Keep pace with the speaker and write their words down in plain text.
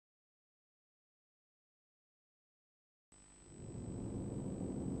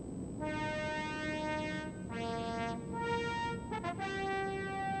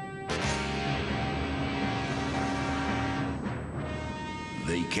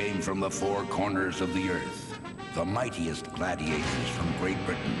They came from the four corners of the earth, the mightiest gladiators from Great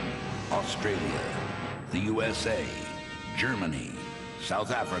Britain, Australia, the USA, Germany,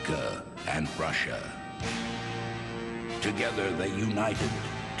 South Africa, and Russia. Together they united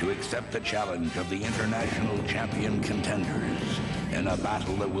to accept the challenge of the international champion contenders in a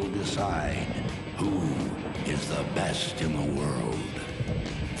battle that will decide who is the best in the world.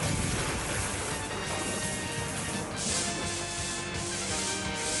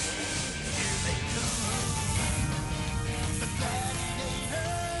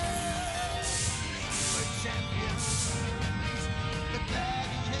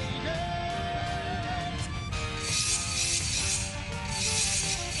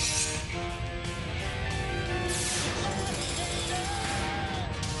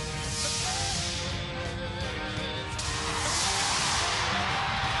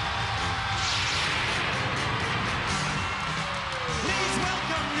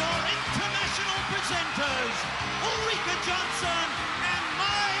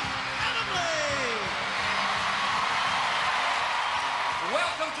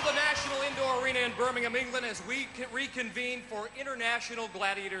 England, as we reconvene for International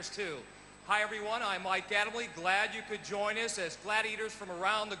Gladiators 2. Hi everyone, I'm Mike Adamley. Glad you could join us as gladiators from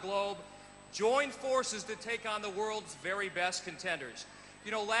around the globe join forces to take on the world's very best contenders.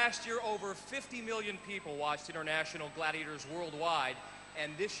 You know, last year over 50 million people watched International Gladiators worldwide,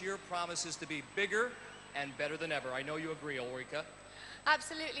 and this year promises to be bigger and better than ever. I know you agree, Ulrika.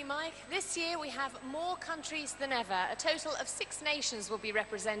 Absolutely, Mike. This year we have more countries than ever. A total of 6 nations will be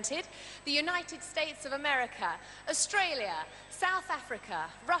represented. The United States of America, Australia, South Africa,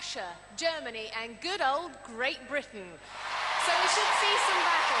 Russia, Germany, and good old Great Britain. So we should see some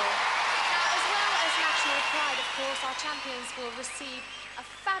battle. Now, as well as national pride, of course, our champions will receive a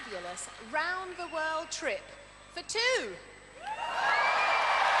fabulous round-the-world trip for 2.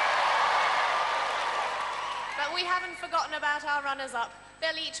 But we haven't forgotten about our runners-up.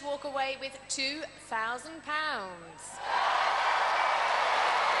 They'll each walk away with £2,000.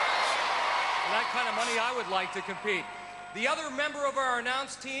 That kind of money, I would like to compete. The other member of our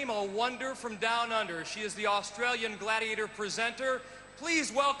announced team, a wonder from down under. She is the Australian Gladiator presenter.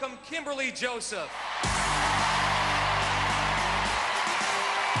 Please welcome Kimberly Joseph.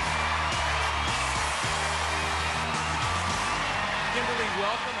 Kimberly,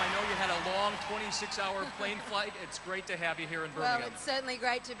 welcome. I know you had a long 26-hour plane flight. It's great to have you here in Birmingham. Well, it's certainly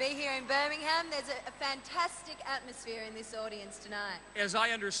great to be here in Birmingham. There's a fantastic atmosphere in this audience tonight. As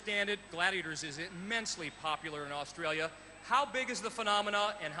I understand it, Gladiators is immensely popular in Australia. How big is the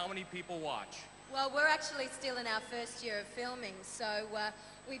phenomena and how many people watch? Well, we're actually still in our first year of filming, so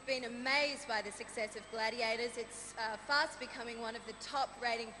we've been amazed by the success of Gladiators. It's fast becoming one of the top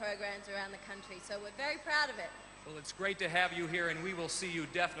rating programs around the country, so we're very proud of it. Well, it's great to have you here, and we will see you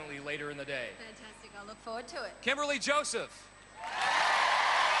definitely later in the day. Fantastic. I look forward to it. Kimberly Joseph.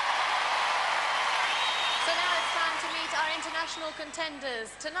 So now it's time to meet our international contenders.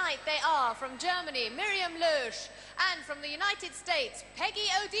 Tonight they are from Germany, Myriam Losch, and from the United States, Peggy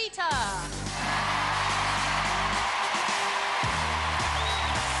Odita.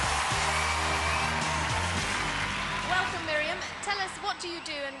 Welcome, Myriam. Tell us, what do you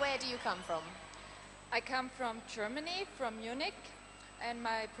do and where do you come from? I come from Germany, from Munich, and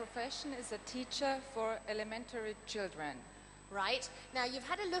my profession is a teacher for elementary children. Right. Now, you've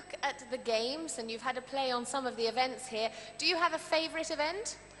had a look at the games and you've had a play on some of the events here. Do you have a favorite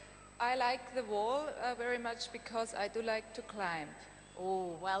event? I like the wall very much because I do like to climb.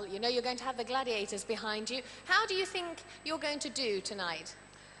 Oh, well, you know you're going to have the gladiators behind you. How do you think you're going to do tonight?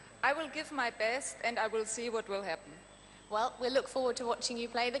 I will give my best and I will see what will happen. Well, we'll look forward to watching you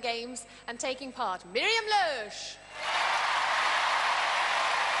play the games and taking part. Myriam Losch!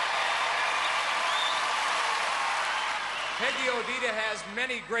 Peggy Odita has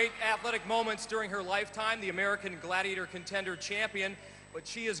many great athletic moments during her lifetime, the American Gladiator Contender Champion, but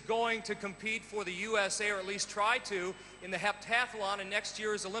she is going to compete for the USA, or at least try to, in the heptathlon in next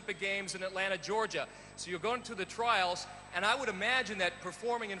year's Olympic Games in Atlanta, Georgia. So you're going to the trials, and I would imagine that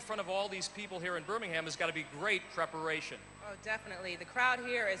performing in front of all these people here in Birmingham has got to be great preparation. Oh, definitely. The crowd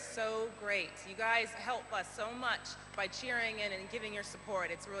here is so great. You guys help us so much by cheering in and giving your support.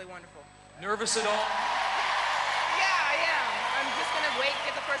 It's really wonderful. Nervous at all? Yeah, I am. I'm just going to wait,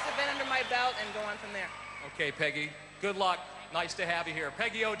 get the first event under my belt, and go on from there. Okay, Peggy. Good luck. Nice to have you here.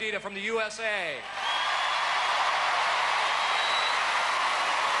 Peggy Odita from the USA.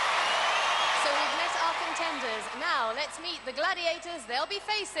 So we've met our contenders. Now let's meet the gladiators they'll be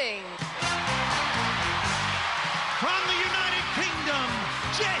facing. From the United Kingdom,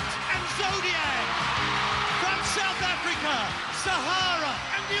 Jet and Zodiac. From South Africa, Sahara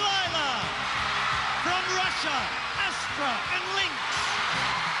Russia, Astra and Lynx.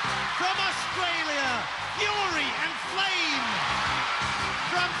 From Australia, Fury and Flame.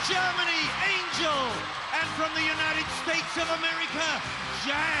 From Germany, Angel. And from the United States of America,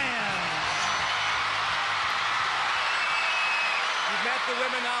 Giant. You've met the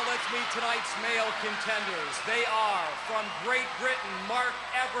women, now let's meet tonight's male contenders. They are from Great Britain, Mark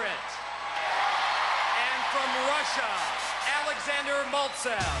Everitt. And from Russia, Alexander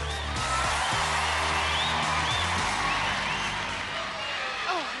Maltsev.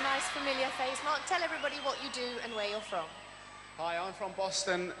 Oh, nice familiar face. Mark, tell everybody what you do and where you're from. Hi, I'm from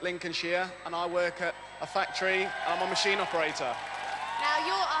Boston, Lincolnshire, and I work at a factory. I'm a machine operator. Now,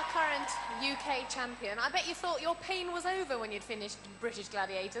 you're our current UK champion. I bet you thought your pain was over when you'd finished British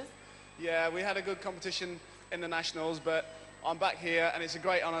Gladiators. Yeah, we had a good competition in the Nationals, but I'm back here, and it's a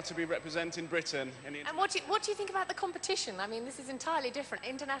great honour to be representing Britain. And what do you think about the competition? I mean, this is entirely different.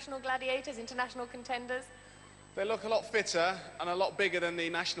 International gladiators, international contenders. They look a lot fitter and a lot bigger than the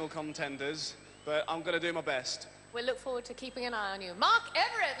national contenders, but I'm going to do my best. We'll look forward to keeping an eye on you. Mark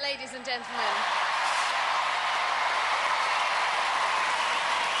Everitt, ladies and gentlemen.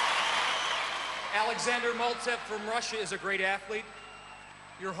 Alexander Maltsev from Russia is a great athlete.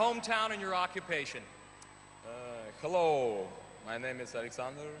 Your hometown and your occupation. Hello, my name is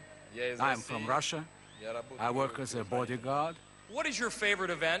Alexander. I'm from Russia. I work as a bodyguard. What is your favorite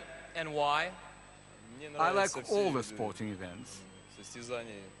event and why? I like all the sporting events.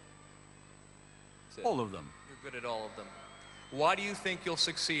 All of them. You're good at all of them. Why do you think you'll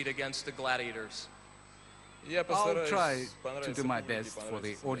succeed against the Gladiators? I'll try to do my best for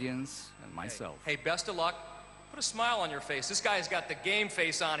the audience and myself. Hey, best of luck. Put a smile on your face. This guy's got the game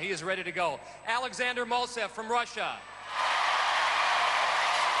face on. He is ready to go. Alexander Maltsev from Russia.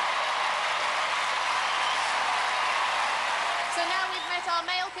 So now we've met our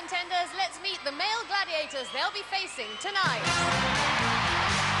male contenders. Let's meet the male gladiators they'll be facing tonight.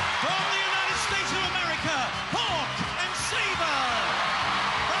 From the United States of America, Hawk and Sabre.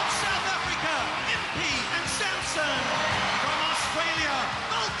 From South Africa, Impi and Samson. From Australia,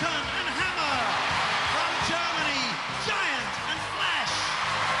 Vulcan and Hammer. From Germany, Giant and Flash.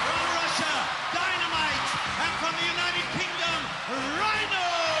 From Russia, Dynamite. And from the United Kingdom, Rhino.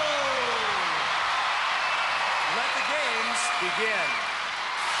 Let the games begin.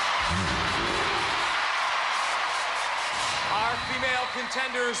 Our female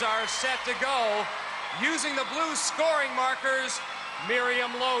contenders are set to go. Using the blue scoring markers,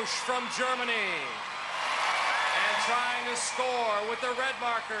 Myriam Losch from Germany. And trying to score with the red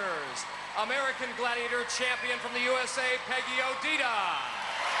markers, American Gladiator champion from the USA, Peggy Odita.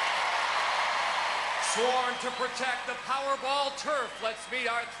 Sworn to protect the Powerball turf, let's meet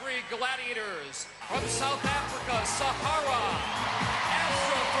our three gladiators. From South Africa, Sahara.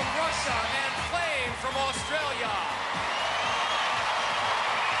 Astra from Russia, and Flame from Australia.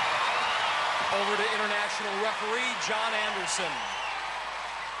 Over to international referee John Anderson.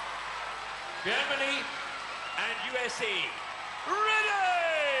 Germany and USA,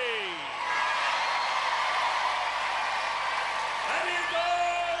 ready!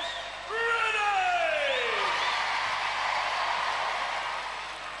 Gladiators, ready!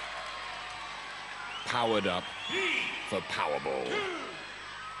 Powered up for Powerball. 2,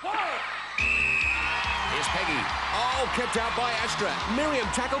 1. Here's Peggy. Oh, kept out by Astra.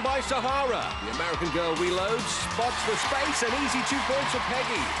 Myriam tackled by Sahara. The American girl reloads, spots the space, and easy 2 points for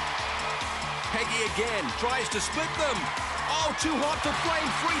Peggy. Peggy again tries to split them. Oh, too hot to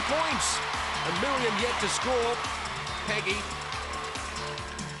Flame, 3 points. And Myriam yet to score. Peggy.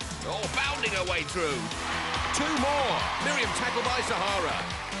 Oh, bounding her way through. 2 more. Myriam tackled by Sahara.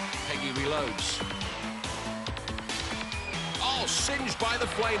 Peggy reloads. Oh, singed by the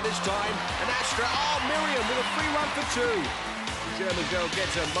Flame this time. And Astra, oh, Myriam with a free run for 2. The German girl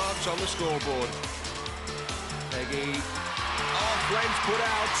gets her marks on the scoreboard. Peggy. Oh, Flame's put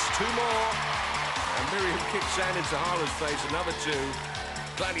out. 2 more. And Myriam kicks sand in Sahara's face, another 2.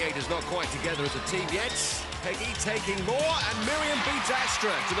 Gladiators not quite together as a team yet. Peggy taking more, and Myriam beats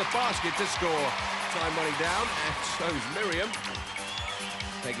Astra to the basket to score. Time running down, and so's Myriam.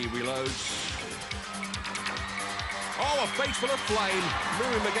 Peggy reloads. Oh, a face full of Flame.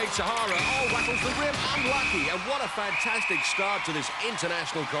 Myriam against Sahara. Oh, rattles the rim. Unlucky. And what a fantastic start to this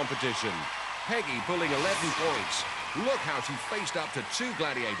international competition. Peggy pulling 11 points. Look how she faced up to 2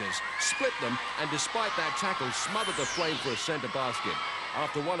 gladiators, split them, and despite that tackle, smothered the Flame for a center basket.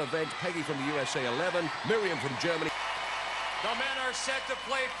 After one event, Peggy from the USA 11, Myriam from Germany. The men are set to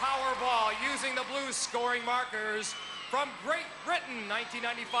play Powerball using the blue scoring markers. From Great Britain,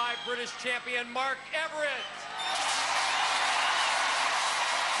 1995 British champion Mark Everitt.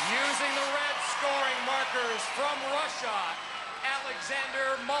 Using the red scoring markers from Russia,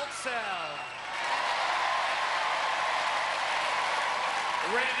 Alexander Maltsev.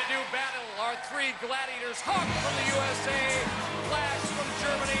 Ready to do battle are three gladiators: Hawk from the USA, Flash from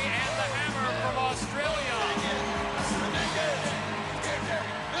Germany, and the Hammer from Australia.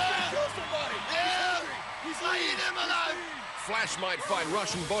 Flash might fight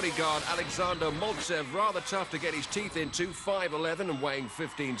Russian bodyguard Alexander Maltsev rather tough to get his teeth into, 5'11" and weighing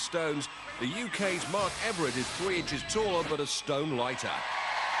 15 stones. The UK's Mark Everitt is 3 inches taller but a stone lighter.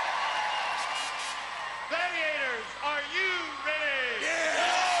 Gladiators, are you ready? Yeah!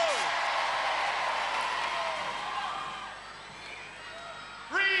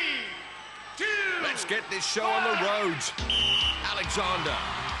 3, 2... Let's get this show on the roads. Alexander.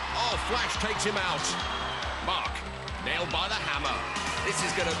 Oh, Flash takes him out. Mark, nailed by the hammer. This is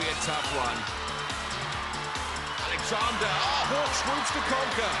going to be a tough one. Alexander. Oh, Hawk swoops to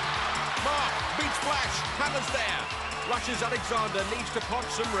conquer. Mark beats Flash. Hammer's there. Rushes Alexander. Needs to punch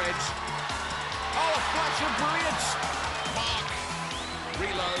some reds. Oh, a flash of brilliance. Mark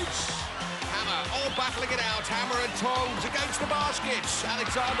reloads. Hammer, all battling it out. Hammer and tongs against the baskets.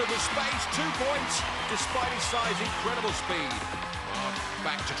 Alexander with space, 2 points. Despite his size, incredible speed. Mark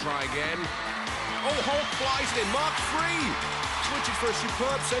back to try again. Oh, Hawk flies it in. Mark free. Switches for a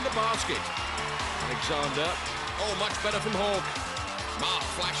superb centre basket. Alexander, oh, much better from Hawk. Mark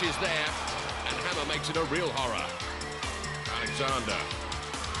flashes there, and Hammer makes it a real horror. Alexander.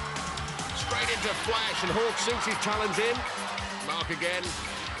 Straight into Flash, and Hawk sinks his talons in. Mark again.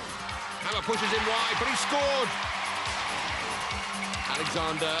 Hammer pushes him wide, but he scored.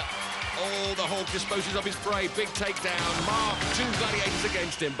 Alexander. Oh, the Hawk disposes of his prey. Big takedown. Mark, 2 gladiators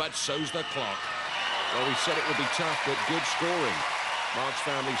against him, but so's the clock. Well, we said it would be tough, but good scoring. Mark's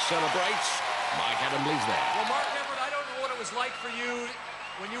family celebrates. Mike Adamley's there. Well, Mark Everitt, I don't know what it was like for you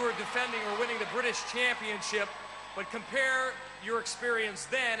when you were defending or winning the British Championship, but compare your experience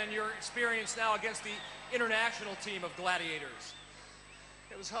then and your experience now against the international team of gladiators.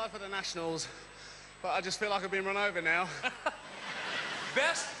 It was hard for the nationals, but I just feel like I've been run over now.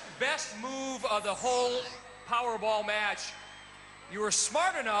 Best move of the whole Powerball match. You were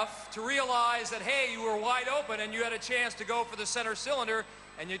smart enough to realize that, hey, you were wide open and you had a chance to go for the center cylinder,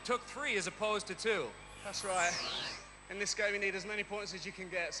 and you took 3 as opposed to 2. That's right. In this game, you need as many points as you can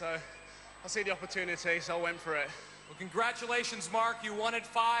get, so I see the opportunity, so I went for it. Well, congratulations, Mark. You won it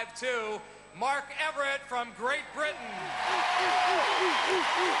 5-2. Mark Everitt from Great Britain.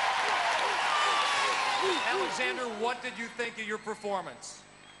 Alexander, what did you think of your performance?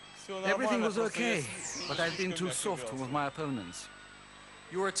 Everything was okay, but I've been too soft with my opponents.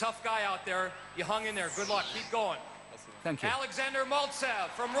 You were a tough guy out there. You hung in there. Good luck. Keep going. Thank you. Alexander Maltsev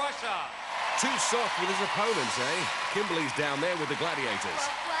from Russia. Too soft with his opponents, eh? Kimberly's down there with the gladiators.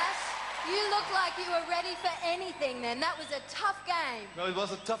 Well, Flash, you look like you were ready for anything then. That was a tough game. No, it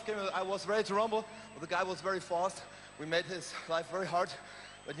was a tough game. I was ready to rumble, but the guy was very fast. We made his life very hard.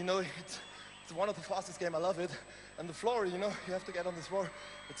 But, you know, it's one of the fastest games. I love it. And the floor, you know, you have to get on this floor.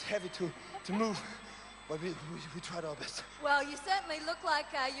 It's heavy to move. But we tried our best. Well, you certainly look like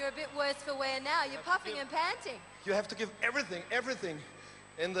you're a bit worse for wear now. You're puffing and panting. You have to give everything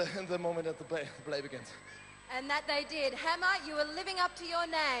in the moment that the play begins. And that they did. Hammer, you were living up to your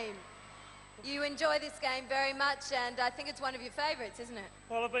name. You enjoy this game very much, and I think it's one of your favourites, isn't it?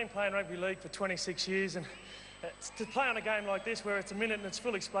 Well, I've been playing rugby league for 26 years, and to play on a game like this where it's a minute and it's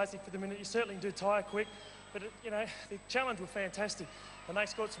full explosive for the minute, you certainly do tire quick. But, you know, the challenge were fantastic. And they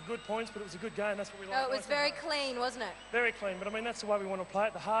scored some good points, but it was a good game. That's what we like. Oh, it was very clean, wasn't it? Very clean, but I mean, that's the way we want to play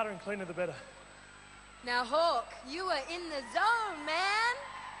it. The harder and cleaner, the better. Now, Hawk, you were in the zone, man.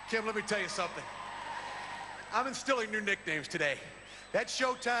 Kim, let me tell you something. I'm instilling new nicknames today. That's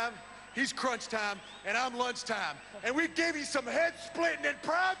showtime, he's crunch time, and I'm lunchtime. And we gave you some head splitting in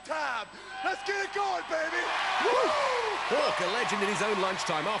prime time. Let's get it going, baby. Woo! Hawk, a legend in his own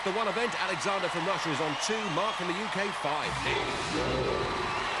lunchtime. After one event, Alexander from Russia is on 2, Mark from the UK 5.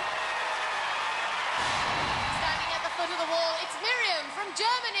 Standing at the foot of the wall, it's Myriam from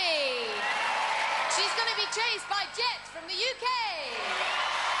Germany. She's going to be chased by Jet from the UK.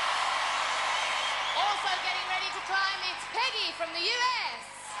 Also getting ready to climb, it's Peggy from the US.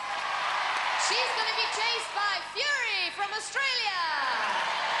 She's going to be chased by Fury from Australia.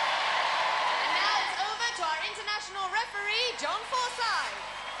 And now it's over to our international referee, John Forsyth.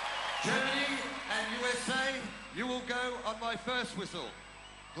 Germany and USA, you will go on my first whistle.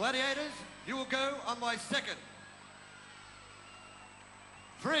 Gladiators, you will go on my second.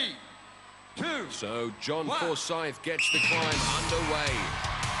 3, 2, So John 1. Forsyth gets the climb underway.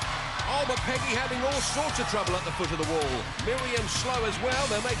 Oh, but Peggy having all sorts of trouble at the foot of the wall. Myriam slow as well.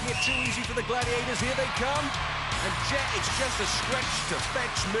 They're making it too easy for the Gladiators. Here they come. And Jet, it's just a stretch to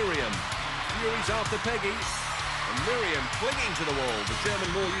fetch Myriam. Fury's after Peggy. And Myriam clinging to the wall. The German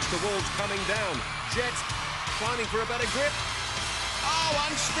more used to walls coming down. Jet finding for a better grip. Oh,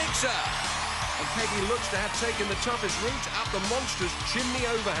 unsticks her. And Peggy looks to have taken the toughest route up the monstrous chimney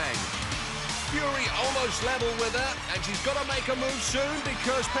overhang. Fury almost level with her, and she's got to make a move soon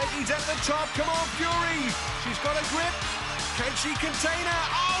because Peggy's at the top. Come on, Fury! She's got a grip. Can she contain her?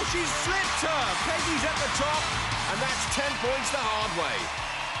 Oh, she's slipped her! Peggy's at the top, and that's 10 points the hard way.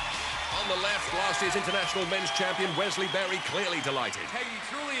 On the left, last year's international men's champion Wesley Berry, clearly delighted. Peggy,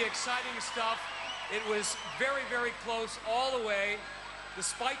 truly exciting stuff. It was very, very close all the way.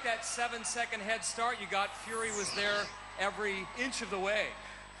 Despite that 7-second head start you got, Fury was there every inch of the way.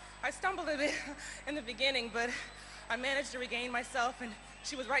 I stumbled a bit in the beginning, but I managed to regain myself, and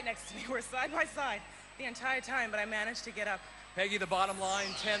she was right next to me. We're side by side the entire time, but I managed to get up. Peggy, the bottom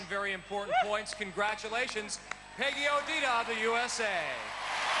line, 10 very important points. Congratulations, Peggy Odita of the USA.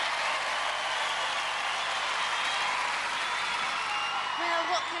 Well,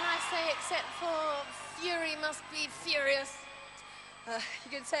 what can I say except for Fury must be furious. You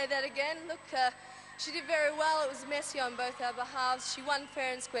can say that again. Look, she did very well. It was messy on both our behalves. She won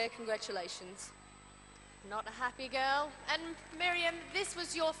fair and square. Congratulations. Not a happy girl. And Myriam, this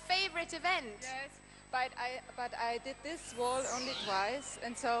was your favorite event. Yes, but I did this wall only twice,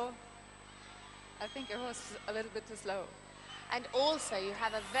 and so I think it was a little bit too slow. And also, you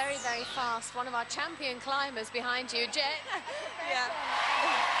have a very, very fast, one of our champion climbers behind you, Jet. Yeah.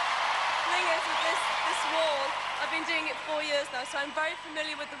 The thing is, with this wall, I've been doing it 4 years now, so I'm very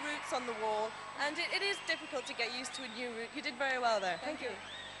familiar with the routes on the wall, and it is difficult to get used to a new route. You did very well there. Thank you.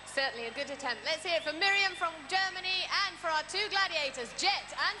 Certainly a good attempt. Let's hear it for Myriam from Germany and for our two gladiators, Jet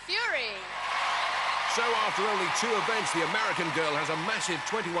and Fury. So after only 2 events, the American girl has a massive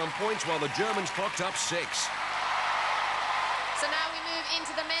 21 points while the Germans clocked up 6. So now we move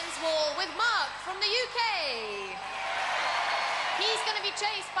into the men's wall with Mark from the UK. He's going to be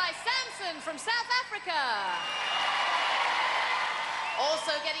chased by Samson from South Africa.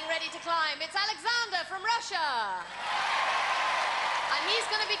 Also getting ready to climb, it's Alexander from Russia. And he's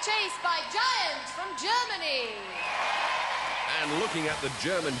going to be chased by Giant from Germany. And looking at the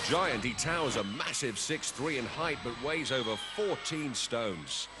German giant, he towers a massive 6'3" in height, but weighs over 14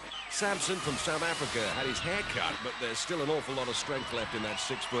 stones. Samson from South Africa had his hair cut, but there's still an awful lot of strength left in that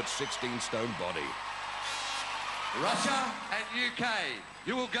 6', 16-stone body. Russia and UK,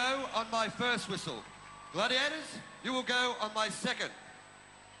 you will go on my first whistle. Gladiators, you will go on my second.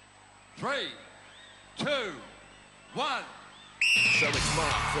 3, 2, 1. So it's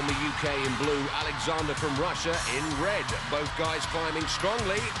Mark from the UK in blue, Alexander from Russia in red. Both guys climbing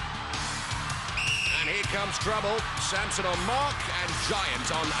strongly. And here comes trouble. Samson on Mark and Giant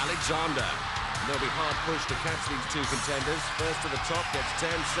on Alexander. And they'll be hard pushed to catch these two contenders. First to the top gets 10,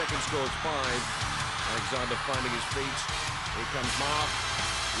 second scores 5. Alexander finding his feet. Here comes Mark.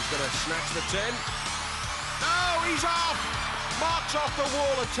 He's going to snatch the 10. No, he's off! Mark's off the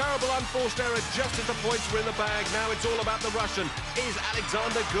wall. A terrible unforced error just as the points were in the bag. Now it's all about the Russian. Is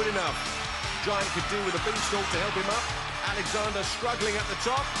Alexander good enough? Giant could do with a beanstalk to help him up. Alexander struggling at the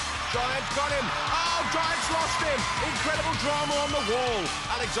top. Giant got him. Oh, Giant's lost him. Incredible drama on the wall.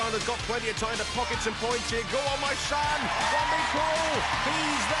 Alexander's got plenty of time to pocket some points here. Go on, my son. Don't be cruel.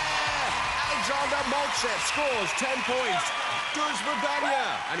 He's there. Alexander Maltsev scores 10 points. Good for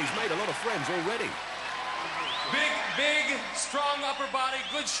Daniel. And he's made a lot of friends already. Big, strong upper body,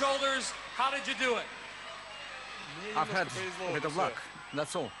 good shoulders. How did you do it? I've had a bit of luck.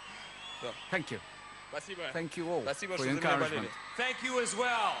 That's all. Thank you. Thank you all for your encouragement. Thank you as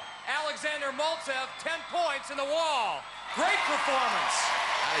well. Alexander Maltsev, 10 points in the wall. Great performance.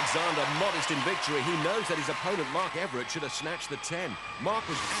 Alexander modest in victory. He knows that his opponent, Mark Everitt, should have snatched the 10. Mark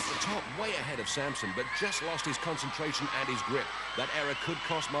was at the top, way ahead of Samson, but just lost his concentration and his grip. That error could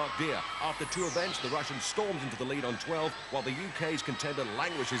cost Mark dear. After 2 events, the Russian storms into the lead on 12, while the UK's contender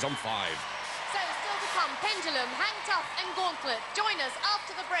languishes on 5. So still to come, Pendulum, Hang Tough and Gauntlet. Join us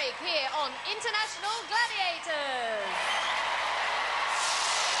after the break here on International Gladiators.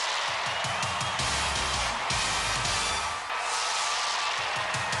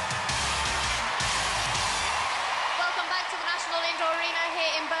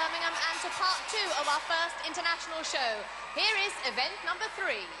 To part 2 of our first international show. Here is event number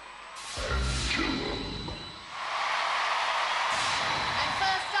 3. And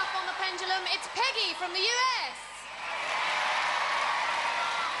first up on the pendulum, it's Peggy from the US.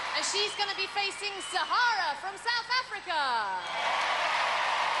 And she's going to be facing Sahara from South Africa.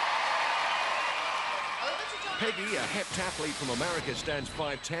 Peggy, a heptathlete from America, stands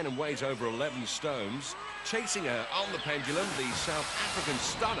 5'10" and weighs over 11 stones. Chasing her on the pendulum, the South African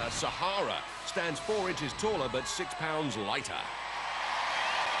stunner, Sahara, stands 4 inches taller but 6 pounds lighter.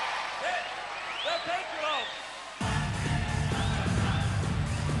 Hit the pendulum!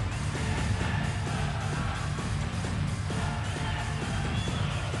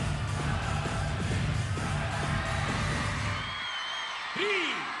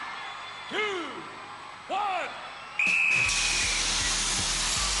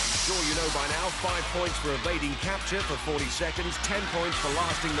 You know by now, 5 points for evading capture for 40 seconds, 10 points for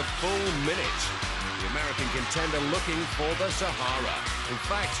lasting the full minute. The American contender looking for the Sahara. In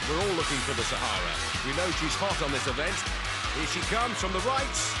fact, we're all looking for the Sahara. We know she's hot on this event. Here she comes from the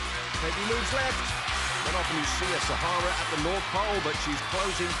right. Peggy moves left. Not often you see a Sahara at the North Pole, but she's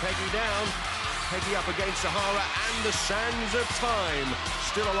closing Peggy down. Peggy up against Sahara and the sands of time.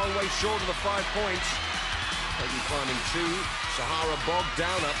 Still a long way short of the 5 points. Peggy climbing 2. Sahara bogged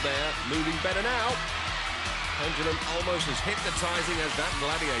down up there, moving better now. Pendulum almost as hypnotizing as that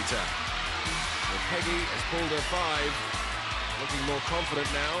Gladiator. But Peggy has pulled her 5. Looking more confident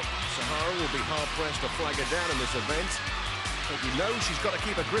now. Sahara will be hard-pressed to flag her down in this event. Peggy knows she's got to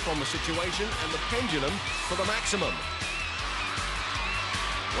keep a grip on the situation and the pendulum for the maximum.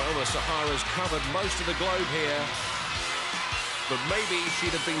 Well, the Sahara's covered most of the globe here. But maybe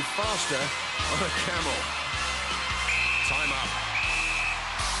she'd have been faster on a camel. Time up.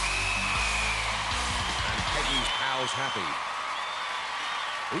 And Peggy's pal's happy.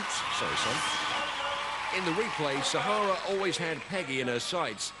 Oops, sorry, son. In the replay, Sahara always had Peggy in her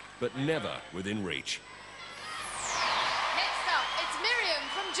sights, but never within reach. Next up, it's Myriam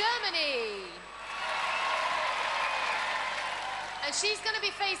from Germany. And she's going to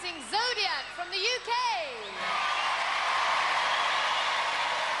be facing Zodiac from the UK.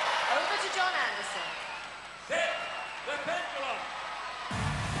 Over to John Anderson. Hit the pendulum!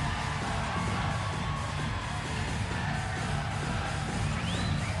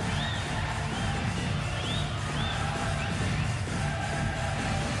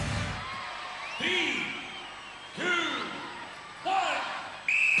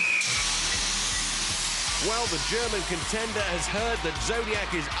 Well, the German contender has heard that Zodiac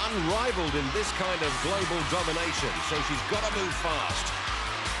is unrivaled in this kind of global domination, so she's got to move fast.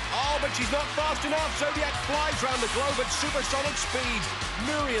 Oh, but she's not fast enough. Zodiac flies round the globe at supersonic speed.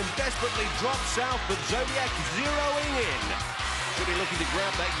 Myriam desperately drops south, but Zodiac zeroing in. She'll be looking to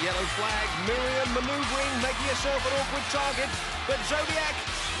grab that yellow flag. Myriam manoeuvring, making herself an awkward target, but Zodiac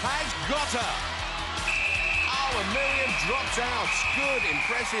has got her. Oh, and Myriam drops out. Good,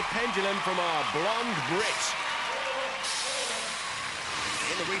 impressive pendulum from our blonde Brit.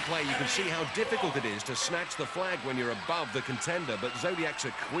 In the replay, you can see how difficult it is to snatch the flag when you're above the contender, but Zodiac's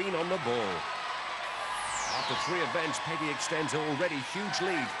a queen on the ball. After 3 events, Peggy extends her already huge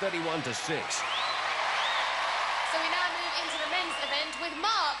lead, 31-6. So we now move into the men's event with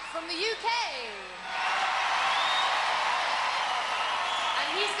Mark from the UK. And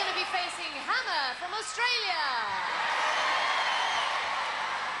he's going to be facing Hammer from Australia.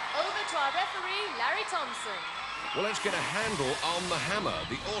 Over to our referee, Larry Thompson. Well, let's get a handle on the Hammer.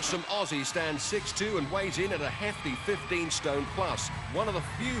 The awesome Aussie stands 6'2" and weighs in at a hefty 15 stone plus. One of the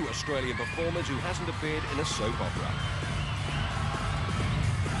few Australian performers who hasn't appeared in a soap opera.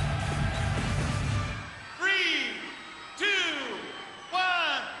 3, 2, 1.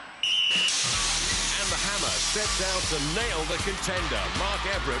 And the Hammer sets out to nail the contender. Mark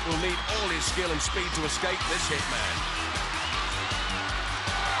Everitt will need all his skill and speed to escape this hitman.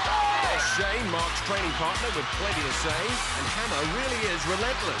 Shane, Mark's training partner, with plenty to say, and Hammer really is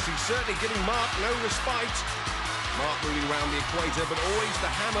relentless. He's certainly giving Mark no respite. Mark moving round the equator, but always the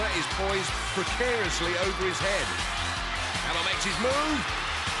Hammer is poised precariously over his head. Hammer makes his move.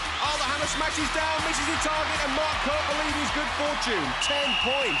 Oh, the Hammer smashes down, misses his target, and Mark can't believe his good fortune. 10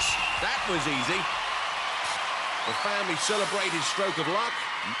 points. That was easy. The family celebrate his stroke of luck,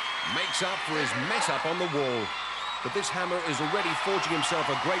 makes up for his mess up on the wall. But this Hammer is already forging himself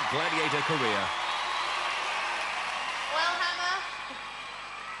a great gladiator career. Well, Hammer,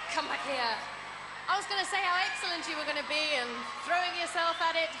 come back here. I was going to say how excellent you were going to be and throwing yourself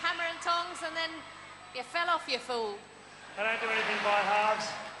at it, hammer and tongs, and then you fell off, you fool. I don't do anything by halves.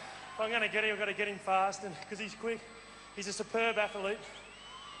 If I'm going to get him, I've got to get him fast, and because he's quick. He's a superb athlete,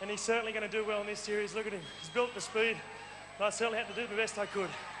 and he's certainly going to do well in this series. Look at him. He's built for speed, and I certainly had to do the best I could.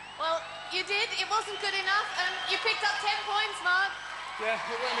 Well, you did. It wasn't good enough, and you picked up 10 points, Mark. Yeah,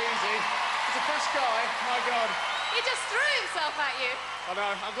 it wasn't easy. He's a fast guy, my God. He just threw himself at you. I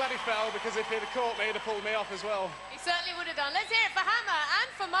know, I'm glad he fell, because if he'd have caught me, he'd have pulled me off as well. He certainly would have done. Let's hear it for Hammer and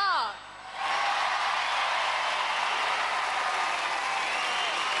for Mark.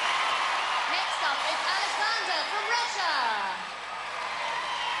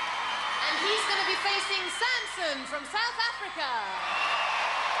 He's going to be facing Samson from South Africa.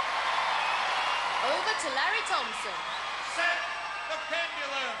 Over to Larry Thompson. Set the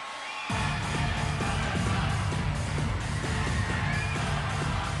pendulum.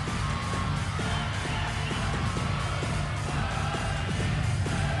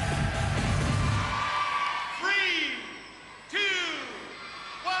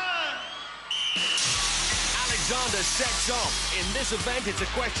 Alexander sets off. In this event, it's a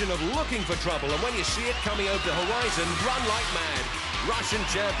question of looking for trouble, and when you see it coming over the horizon, run like mad. Russian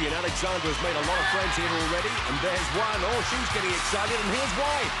champion Alexander has made a lot of friends here already, and there's one. Oh, she's getting excited, and here's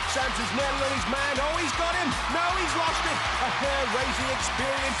why. Samson's nearly on his man. Oh, he's got him. No, he's lost it. A hair-raising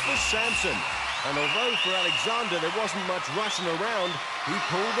experience for Samson. And although for Alexander there wasn't much rushing around, he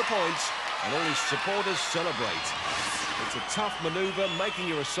pulled the points, and all his supporters celebrate. It's a tough maneuver, making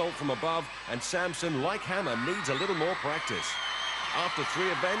your assault from above, and Samson, like Hammer, needs a little more practice. After 3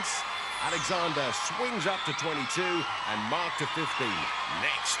 events, Alexander swings up to 22 and Mark to 15.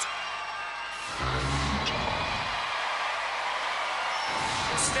 Next.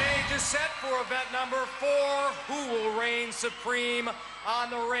 The stage is set for event number 4. Who will reign supreme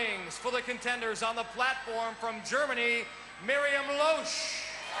on the rings? For the contenders on the platform from Germany, Myriam Losch.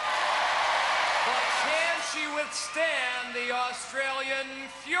 But can she withstand the Australian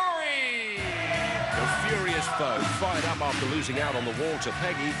Fury? The furious foe, fired up after losing out on the wall to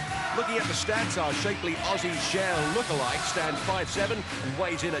Peggy. Looking at the stats, our shapely Aussie Cher lookalike stands 5'7" and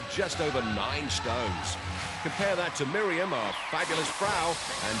weighs in at just over 9 stones. Compare that to Myriam, our fabulous Frau,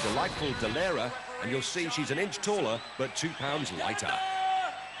 and delightful Delilah, and you'll see she's an inch taller, but 2 pounds lighter.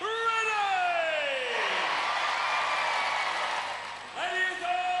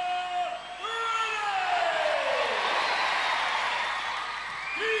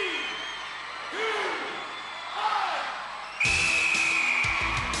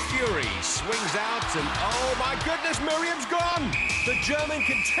 Swings out and, oh my goodness, Myriam's gone! The German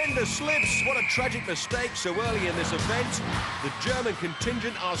contender slips. What a tragic mistake so early in this event. The German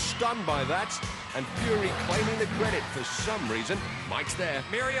contingent are stunned by that, and Fury claiming the credit for some reason. Mike's there.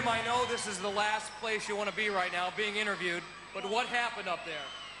 Myriam, I know this is the last place you want to be right now, being interviewed, but what happened up there?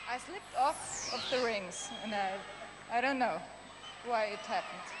 I slipped off of the rings, and I don't know why it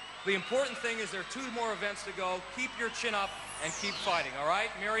happened. The important thing is there are 2 more events to go. Keep your chin up and keep fighting, all right?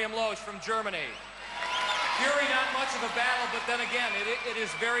 Myriam Losch from Germany. Fury, not much of a battle, but then again, it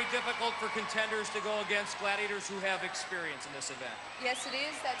is very difficult for contenders to go against gladiators who have experience in this event. Yes, it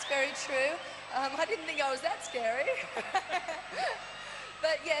is. That's very true. I didn't think I was that scary.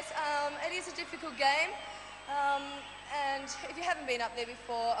 But yes, it is a difficult game. And if you haven't been up there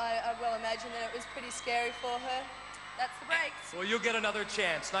before, I well imagine that it was pretty scary for her. That's the breaks. Well, you'll get another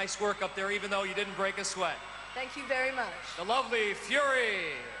chance. Nice work up there, even though you didn't break a sweat. Thank you very much. The lovely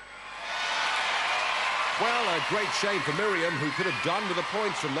Fury. Well, a great shame for Myriam, who could have done with the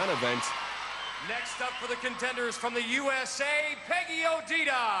points from that event. Next up for the contenders from the USA, Peggy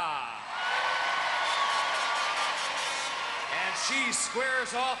Odita. And she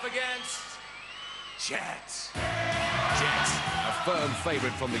squares off against Jet. Jet, a firm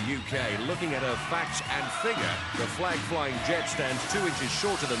favourite from the UK. Looking at her facts and figure, the flag-flying Jet stands 2 inches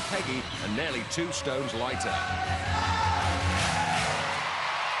shorter than Peggy and nearly 2 stones lighter.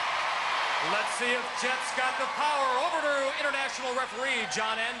 Let's see if Jet's got the power. Over to international referee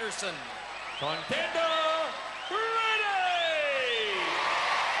John Anderson. Contender ready!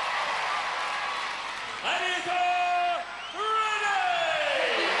 Ladies ready!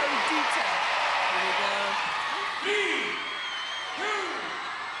 Odita. Here we go. 3, 2,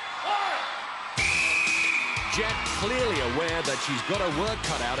 1. Jet clearly aware that she's got her work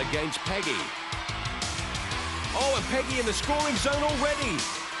cut out against Peggy. Oh, and Peggy in the scoring zone already.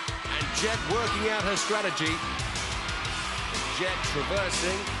 And Jet working out her strategy. Jet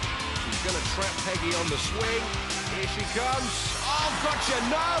traversing. She's going to trap Peggy on the swing. Here she comes. Oh, gotcha,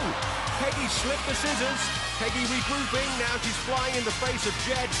 no! Peggy slipped the scissors. Peggy regrouping. Now she's flying in the face of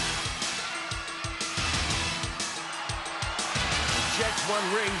Jet. Jet's one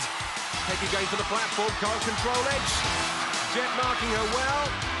ringed. Peggy going for the platform. Can't control edge. Jet marking her well.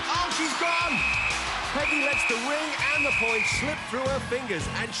 Oh, she's gone! Peggy lets the ring and the point slip through her fingers,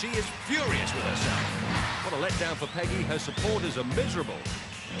 and she is furious with herself. What a letdown for Peggy. Her supporters are miserable,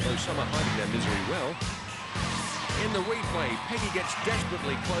 though some are hiding their misery well. In the replay, Peggy gets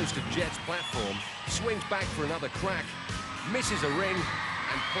desperately close to Jet's platform, swings back for another crack, misses a ring,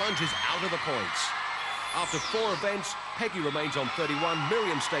 and plunges out of the points. After 4 events, Peggy remains on 31,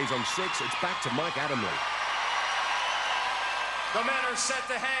 Myriam stays on 6. It's back to Mike Adamley. The men are set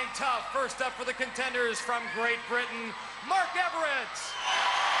to hang tough. First up for the contenders from Great Britain, Mark Everitt.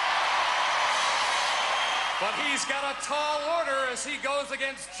 But he's got a tall order as he goes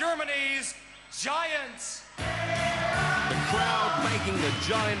against Germany's Giant. The crowd making the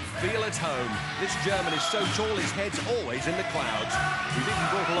Giant feel at home. This German is so tall his head's always in the clouds. We've even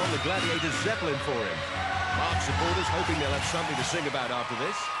brought along the Gladiators Zeppelin for him. Mark supporters hoping they'll have something to sing about after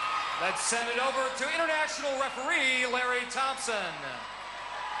this. Let's send it over to international referee Larry Thompson.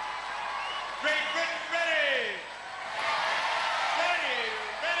 Great Britain ready! Ready!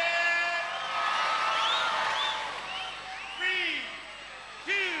 Ready! 3,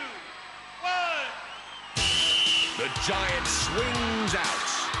 2, 1. The Giant swings out.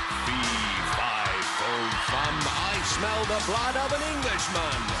 Fee, fi, fo, fum. I smell the blood of an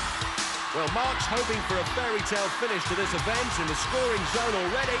Englishman. Well, Mark's hoping for a fairy tale finish to this event in the scoring zone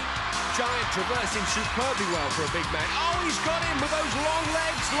already. Giant traversing superbly well for a big man. Oh, he's got him with those long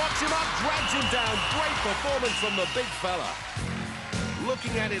legs. Locks him up, drags him down. Great performance from the big fella.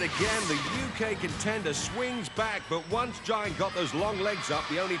 Looking at it again, the UK contender swings back, but once Giant got those long legs up,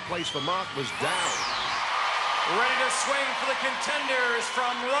 the only place for Mark was down. Ready to swing for the contenders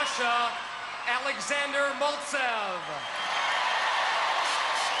from Russia, Alexander Maltsev.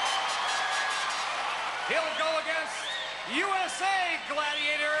 He'll go against USA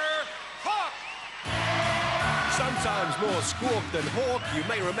Gladiator, Hawk. Sometimes more squawk than hawk. You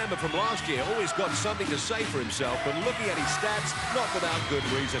may remember from last year, always got something to say for himself, but looking at his stats, not without good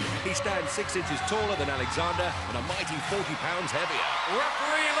reason. He stands 6 inches taller than Alexander and a mighty 40 pounds heavier.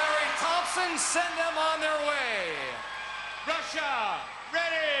 Referee Larry Thompson, send them on their way. Russia,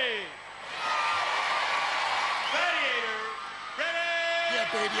 ready! Gladiator, ready! Yeah,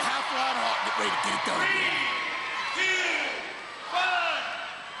 baby, half line hot. Get ready to get it done. 3, 2, 1.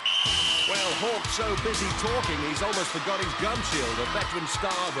 Well, Hawk's so busy talking, he's almost forgot his gum shield, a veteran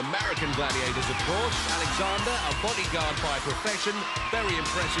star of American Gladiators, of course. Alexander, a bodyguard by profession, very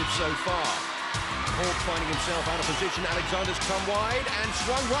impressive so far. Hawk finding himself out of position. Alexander's come wide and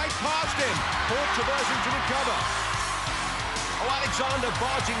swung right past him. Hawk traversing to recover. Oh, Alexander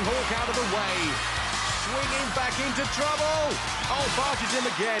barging Hawk out of the way. Swinging back into trouble. Oh, barges him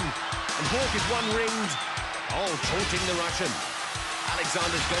again. And Hawk is one-ringed. Oh, taunting the Russian.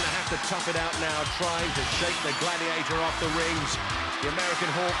 Alexander's going to have to tough it out now, trying to shake the Gladiator off the rings. The American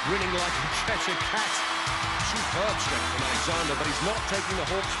Hawk grinning like a Cheshire cat. Superb strength from Alexander, but he's not taking the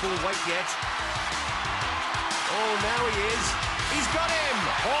Hawk's full weight yet. Oh, now he is. He's got him!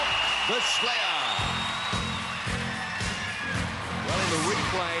 Hawk the Slayer. Well, in the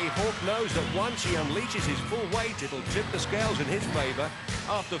replay, Hawk knows that once he unleashes his full weight, it'll tip the scales in his favour.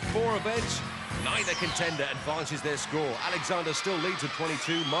 After 4 events, neither contender advances their score. Alexander still leads with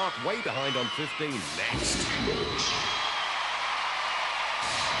 22. Mark way behind on 15. Next.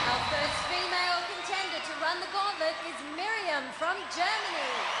 Our first female contender to run the gauntlet is Myriam from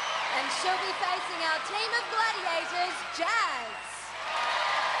Germany. And she'll be facing our team of gladiators, Jazz,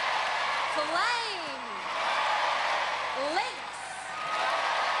 Flame, Lynx,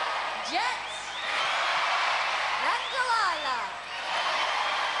 Jet, and Delilah.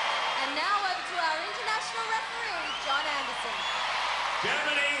 And now over to our international referee, John Anderson.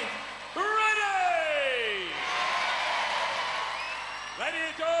 Germany, ready!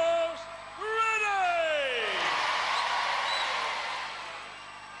 Gladiators, ready!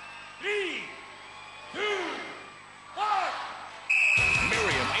 3, 2, 1.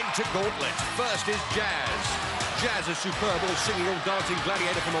 Myriam into Gauntlet. First is Jazz. Jazz, a superb all-singing, all-dancing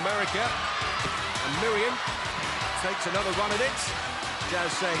gladiator from America. And Myriam takes another run at it.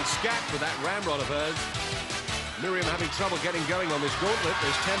 Jazz saying scat with that ramrod of hers. Myriam having trouble getting going on this gauntlet.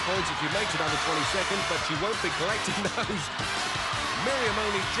 There's 10 points if she makes it under 20 seconds, but she won't be collecting those. Myriam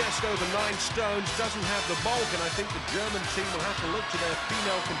only just over 9 stones, doesn't have the bulk, and I think the German team will have to look to their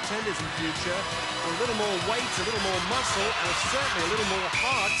female contenders in future for a little more weight, a little more muscle, and certainly a little more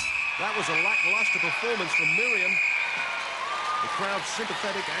heart. That was a lackluster performance from Myriam. The crowd's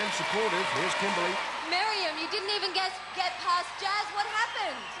sympathetic and supportive. Here's Kimberly. Myriam, you didn't even get past Jazz. What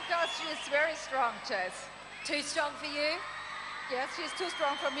happened? Because she is very strong, Jazz. Too strong for you? Yes, she's too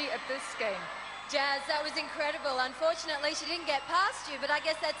strong for me at this game. Jazz, that was incredible. Unfortunately, she didn't get past you, but I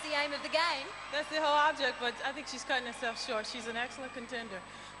guess that's the aim of the game. That's the whole object, but I think she's cutting herself short. She's an excellent contender.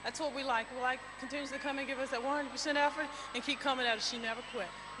 That's what we like. We like continues to come and give us that 100% effort and keep coming at her. She never quit.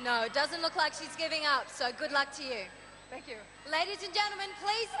 No, it doesn't look like she's giving up, so good luck to you. Thank you. Ladies and gentlemen,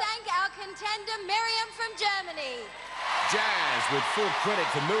 please thank our contender, Myriam from Germany. Jazz with full credit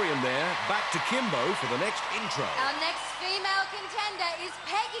for Myriam there. Back to Kimbo for the next intro. Our next female contender is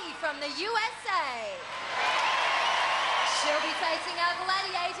Peggy from the USA. She'll be facing our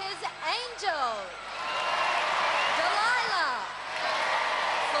gladiators, Angel, Delilah,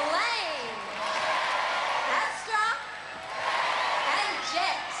 Flame,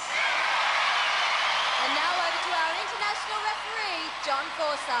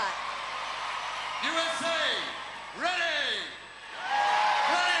 foresight. USA, ready!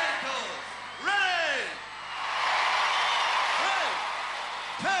 Gladiators, ready!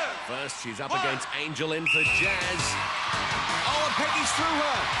 3, 2, First, she's up against Angel in for Jazz. Oh, and Peggy's through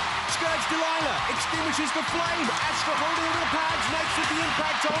her. Skirts Delilah, extinguishes the flame. Astra holding over the pads, next with the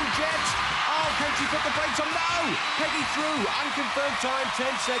impact on Jet. Oh, can she put the brakes on? No! Peggy through, unconfirmed time,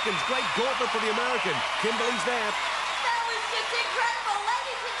 10 seconds. Great gauntlet for the American. Kimberly's there. That was just incredible.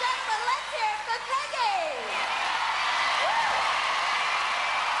 Ladies and gentlemen, let's hear it for Peggy. Woo!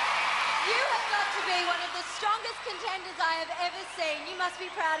 You have got to be one of the strongest contenders I have ever seen. You must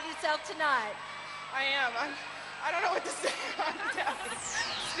be proud of yourself tonight. I am. I don't know what to say.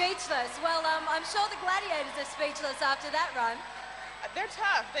 Speechless. Well, I'm sure the Gladiators are speechless after that run. They're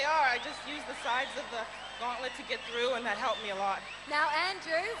tough. They are. I just used the sides of the gauntlet to get through, and that helped me a lot. Now,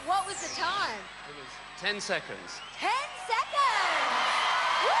 Andrew, what was the time? It was 10 seconds. 10 seconds!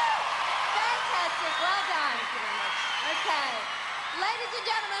 Woo! Fantastic. Well done. Thank you very much. Okay. Ladies and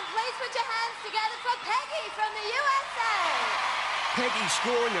gentlemen, please put your hands together for Peggy from the USA. Peggy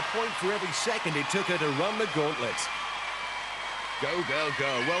scoring a point for every second it took her to run the gauntlet. Go, girl,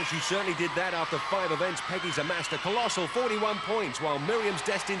 go. Well, she certainly did that after 5 events. Peggy's amassed a colossal 41 points, while Myriam's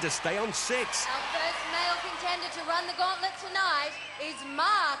destined to stay on 6. Our first male contender to run the gauntlet tonight is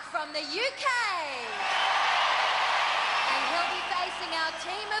Mark from the UK. And he'll be facing our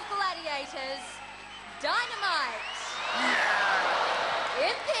team of gladiators, Dynamite,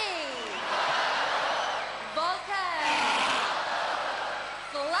 Impi, Vulcan,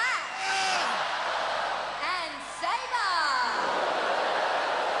 and Sabre.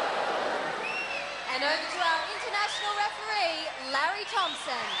 And over to our international referee, Larry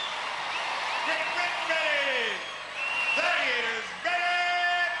Thompson. Get ready! Gladiators,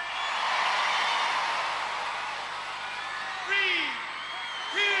 ready! 3,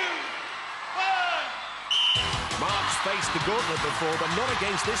 2, 1. Mark's faced the gauntlet before, but not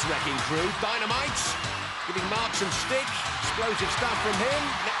against this wrecking crew. Dynamite giving Mark some stick. Explosive stuff from him.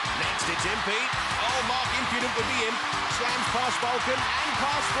 Next it's Impi. Oh, Mark impudent with the imp. Slams past Vulcan and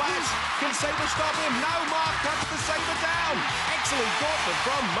past Flash. Can Sabre stop him? No, Mark cuts the Sabre down. Excellent gauntlet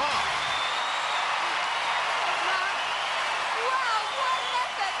from Mark. Wow, what an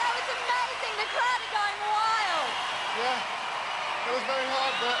effort. That was amazing. The crowd are going wild. Yeah, it was very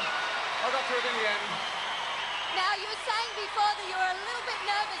hard, but I got through it in the end. Now, you were saying before that you were a little bit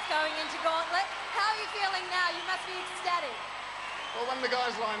nervous going into Gauntlet. How are you feeling now? You must be ecstatic. Well, when the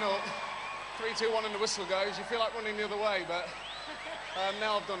guys line up, 3, 2, 1 and the whistle goes, you feel like running the other way, but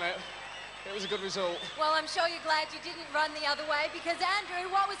now I've done it. It was a good result. Well, I'm sure you're glad you didn't run the other way, because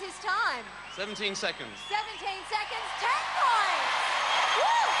Andrew, what was his time? 17 seconds. 17 seconds, 10 points!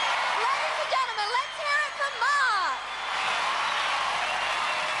 Woo! Ladies and gentlemen, let's hear it for Mark!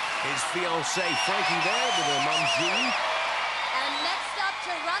 His fiancée Frankie there with her mum Jean. And next up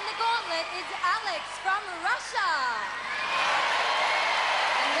to run the gauntlet is Alex from Russia.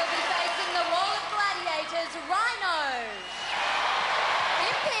 And he'll be facing the wall of gladiators, Rhino,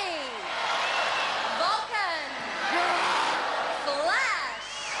 Impi, Vulcan,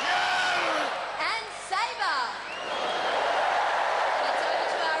 Flash, and Sabre. And it's over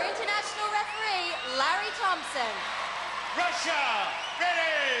to our international referee, Larry Thompson. Russia,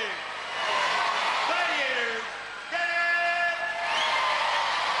 ready! Gladiators, ready!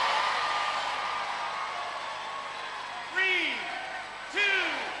 3, 2,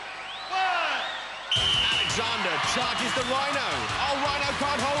 1. Alexander charges the Rhino. Oh, Rhino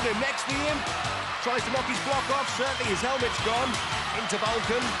can't hold him. Next the Imp. Tries to knock his block off. Certainly his helmet's gone. Into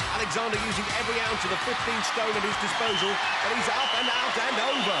Vulcan. Alexander using every ounce of the 15 stone at his disposal. But he's up and out and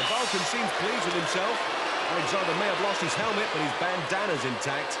over. Vulcan seems pleased with himself. Alexander may have lost his helmet, but his bandana's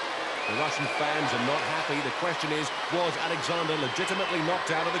intact. The Russian fans are not happy. The question is, was Alexander legitimately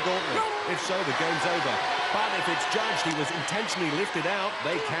knocked out of the gauntlet? If so, the game's over. But if it's judged he was intentionally lifted out,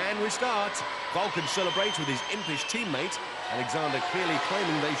 they can restart. Vulcan celebrates with his impish teammate. Alexander clearly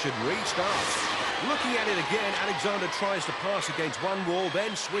claiming they should restart. Looking at it again, Alexander tries to pass against one wall,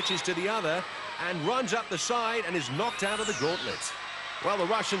 then switches to the other, and runs up the side and is knocked out of the gauntlet. Well, the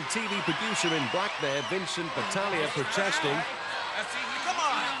Russian TV producer in black there, Vincent Battaglia, protesting.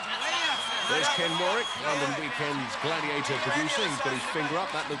 There's Ken Warwick, London Weekend's Gladiator producer. He's got his finger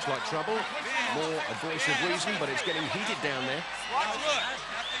up. That looks like trouble. More a voice of reason, but it's getting heated down there. I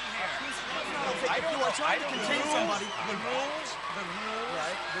don't know. Trying to contain somebody. The rules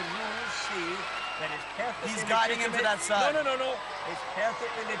see that it's perfectly He's guiding him to that side. No. It's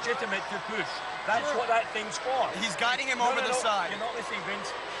perfectly legitimate to push. That's what that thing's for. He's guiding him over the side. You're not listening,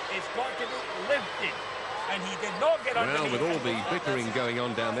 Vince. It's got to be lifted. and he did not get underneath. Well, with all the bickering going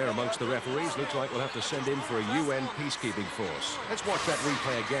on down there amongst the referees, looks like we'll have to send in for a UN peacekeeping force. Let's watch that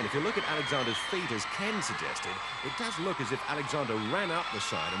replay again. If you look at Alexander's feet, as Ken suggested, it does look as if Alexander ran up the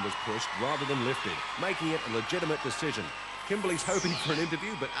side and was pushed rather than lifted, making it a legitimate decision. Kimberly's hoping for an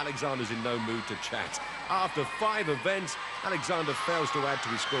interview, but Alexander's in no mood to chat. After 5 events, Alexander fails to add to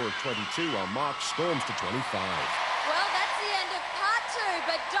his score of 22, while Mark storms to 25. Well, that's the end of part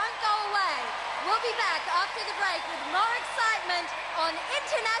 2, but don't go away. We'll be back after the break with more excitement on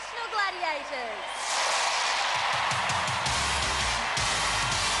International Gladiators.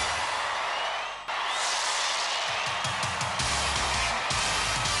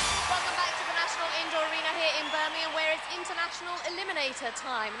 Welcome back to the National Indoor Arena here in Birmingham, where it's International Eliminator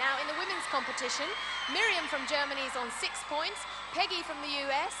time. Now, in the women's competition, Myriam from Germany is on 6 points. Peggy from the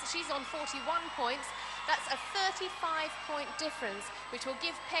US, she's on 41 points. That's a 35-point difference, which will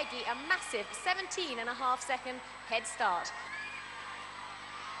give Peggy a massive 17.5-second head start.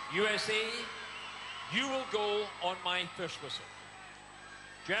 USA, you will go on my first whistle.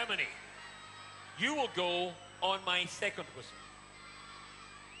 Germany, you will go on my second whistle.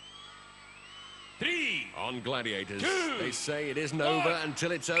 3. On Gladiators, 2. they say it isn't over until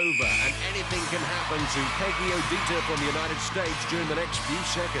it's over, and anything can happen to Peggy Odita from the United States during the next few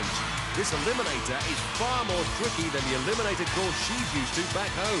seconds. This eliminator is far more tricky than the eliminator course she's used to back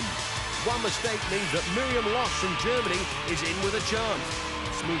home. One mistake means that Myriam Losch from Germany is in with a chance.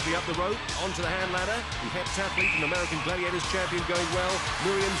 Smoothly up the rope, onto the hand ladder. The heptathlete and American Gladiators champion going well.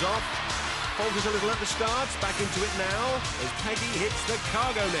 Myriam's off. Falters a little at the start. Back into it now as Peggy hits the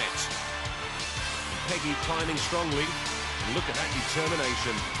cargo net. Peggy climbing strongly. And look at that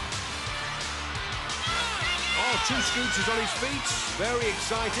determination. Oh, 2 scoops is on his feet. Very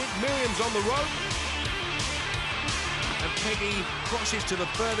excited. Myriam's on the rope. And Peggy crosses to the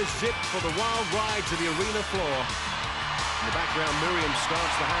furthest zip for the wild ride to the arena floor. In the background, Myriam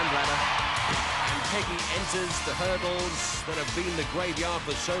starts the hand ladder. And Peggy enters the hurdles that have been the graveyard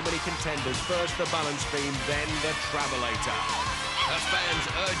for so many contenders. First the balance beam, then the travelator. Her fans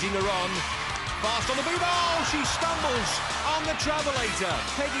urging her on. Fast on the beam. Oh, she stumbles on the travelator.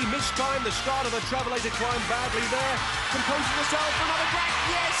 Peggy mistimed the start of the travelator climb badly there. Composing herself for another drag.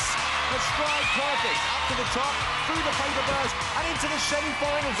 Yes! Her stride perfect. Up to the top, through the paper burst, and into the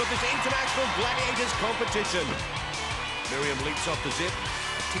semi-finals of this International Gladiators competition. Myriam leaps off the zip.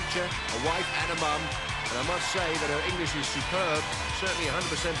 A teacher, a wife, and a mum. And I must say that her English is superb. Certainly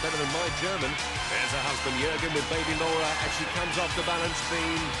 100% better than my German. There's her husband, Jürgen, with baby Laura as she comes off the balance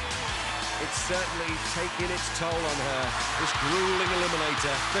beam. It's certainly taking its toll on her. This grueling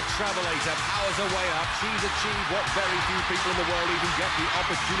eliminator, the travelator, powers her way up. She's achieved what very few people in the world even get the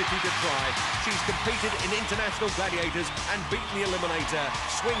opportunity to try. She's competed in International Gladiators and beaten the eliminator.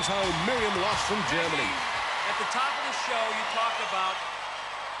 Swings home Myriam Losch from Germany. At the top of the show, you talked about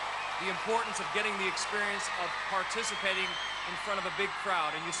the importance of getting the experience of participating in front of a big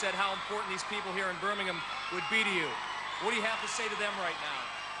crowd, and you said how important these people here in Birmingham would be to you. What do you have to say to them right now?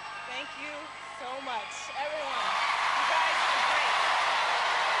 Thank you so much, everyone. You guys are great.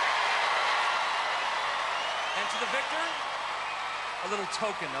 And to the victor, a little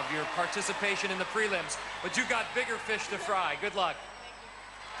token of your participation in the prelims. But you got bigger fish to fry. Good luck.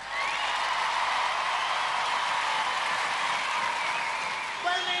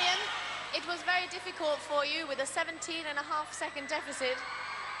 Well, Myriam, it was very difficult for you with a 17.5-second deficit.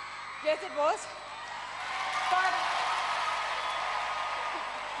 Yes, it was. But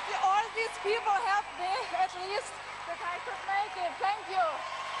all these people helped me, at least, that I could make it. Thank you.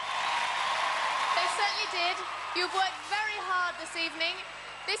 They certainly did. You've worked very hard this evening.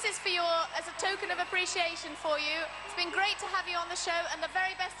 This is for as a token of appreciation for you. It's been great to have you on the show, and the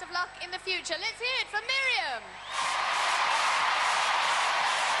very best of luck in the future. Let's hear it for Myriam.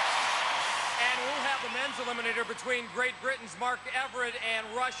 And we'll have the men's eliminator between Great Britain's Mark Everitt and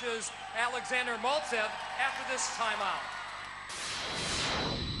Russia's Alexander Maltsev after this timeout.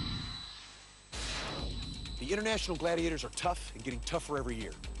 The International Gladiators are tough and getting tougher every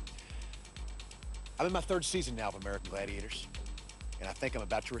year. I'm in my 3rd season now of American Gladiators, and I think I'm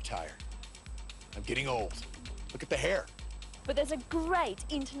about to retire. I'm getting old. Look at the hair. But there's a great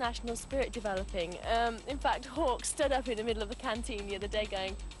international spirit developing. In fact, Hawk stood up in the middle of the canteen the other day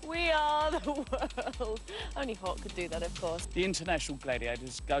going, "We are the world." Only Hawk could do that, of course. The International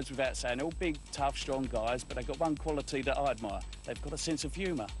Gladiators goes without saying, all big, tough, strong guys, but they've got one quality that I admire. They've got a sense of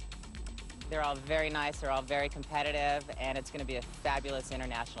humour. They're all very nice, they're all very competitive, and it's going to be a fabulous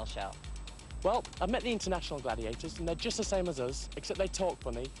international show. Well, I've met the International Gladiators, and they're just the same as us, except they talk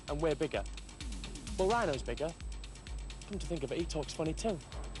funny, and we're bigger. Well, Rhino's bigger. Come to think of it, he talks funny too.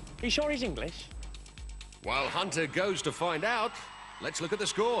 Are you sure he's English? While Hunter goes to find out, let's look at the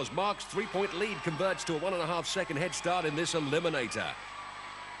scores. Mark's 3-point lead converts to a 1.5-second head start in this eliminator.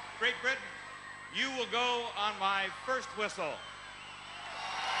 Great Britain, you will go on my first whistle.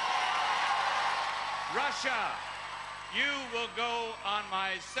 Russia, you will go on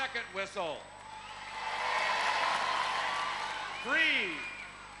my second whistle. 3,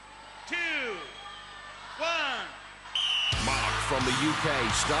 2, 1. Mark from the UK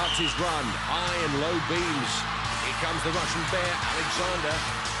starts his run, high and low beams. Here comes the Russian bear, Alexander.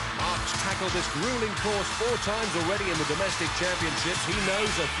 Mark's tackled this grueling course 4 times already in the domestic championships. He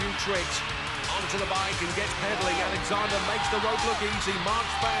knows a few tricks. Onto the bike and gets pedaling. Alexander makes the road look easy.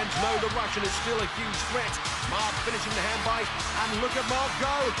 Mark's fans know the Russian is still a huge threat. Mark finishing the hand bike, and look at Mark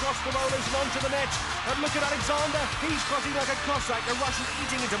go across the rollers and onto the net. And look at Alexander, he's crossing like a Cossack. The Russian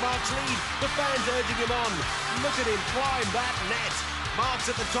eating into Mark's lead. The fans urging him on. Look at him climb that net. Mark's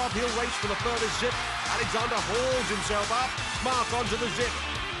at the top, he'll race for the furthest zip. Alexander hauls himself up. Mark onto the zip.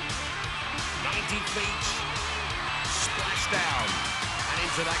 90 feet. Splash down. And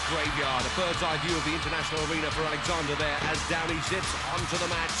into that graveyard. A bird's eye view of the international arena for Alexander there as down he zips onto the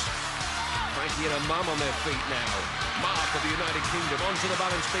mat. Frankie and her mum on their feet now. Mark of the United Kingdom onto the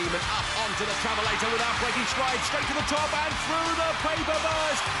balance beam and up onto the travelator without breaking stride. Straight to the top and through the paper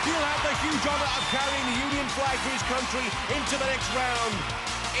burst. He'll have the huge honour of carrying the Union flag for his country into the next round.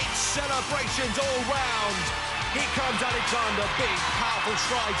 It's celebrations all round. Here comes Alexander, big, powerful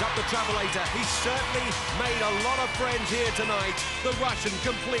strides up the travelator. He's certainly made a lot of friends here tonight. The Russian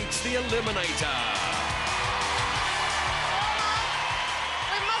completes the eliminator.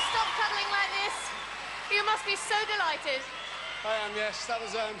 We must stop cuddling like this. You must be so delighted. I am, yes. That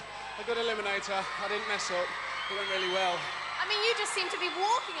was a good eliminator. I didn't mess up. It went really well. I mean, you just seem to be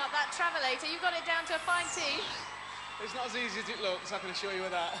walking up that travelator. You got it down to a fine tee. It's not as easy as it looks, I can assure you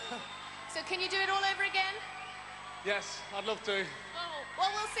of that. So can you do it all over again? Yes, I'd love to. Oh,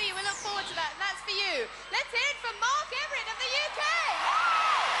 well, we'll see. We look forward to that, and that's for you. Let's hear it from Mark Everitt of the UK.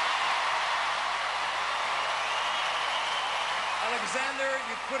 Alexander,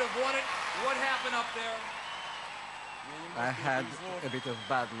 you could have won it. What happened up there? I had a bit of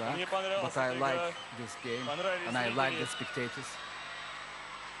bad luck, but I like this game, and I like the spectators.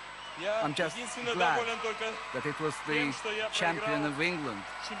 I'm just glad that it was the champion of England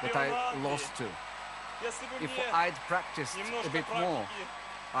that I lost to. If I'd practiced a bit more,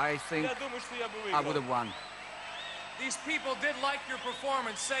 I think I would have won. These people did like your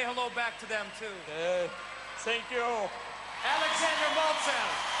performance. Say hello back to them, too. Thank you. Alexander Maltsev.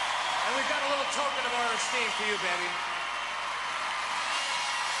 And we've got a little token of our esteem for you, baby.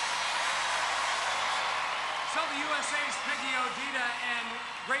 So the USA's Peggy Odita and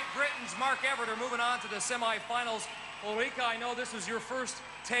Great Britain's Mark Everitt are moving on to the semifinals. Ulrika, I know this was your first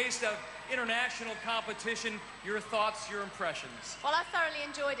taste of international competition. Your thoughts, your impressions? Well, I thoroughly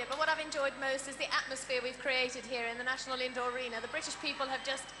enjoyed it, but what I've enjoyed most is the atmosphere we've created here in the National Indoor Arena. The British people have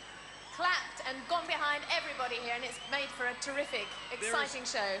just clapped and gone behind everybody here, and it's made for a terrific, exciting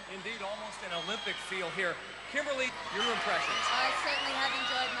show. Indeed, almost an Olympic feel here. Kimberly, your impressions? I certainly have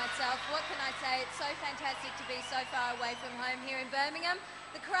enjoyed myself. What can I say? It's so fantastic to be so far away from home here in Birmingham.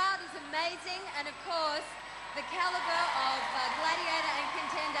 The crowd is amazing, and of course, the caliber of Gladiator and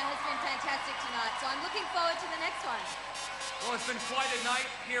Contender has been fantastic tonight, so I'm looking forward to the next one. Well, it's been quite a night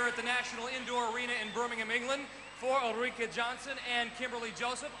here at the National Indoor Arena in Birmingham, England. For Ulrika Johnson and Kimberly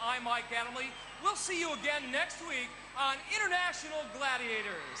Joseph, I'm Mike Adamley. We'll see you again next week on International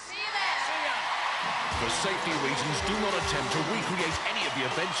Gladiators. See you there. See ya. For safety reasons, do not attempt to recreate any of the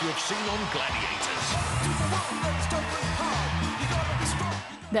events you have seen on Gladiators.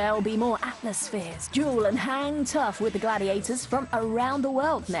 There'll be more atmospheres, duel and hang tough with the gladiators from around the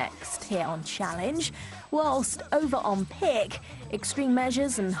world next, here on Challenge. Whilst over on Pick, extreme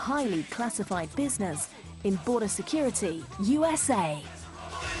measures and highly classified business in border security, USA.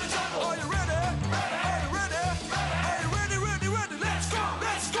 Are you ready? Are you ready? Are you ready, ready, ready? Let's go,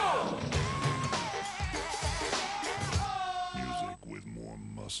 let's go! Music with more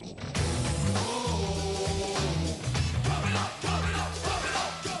muscle.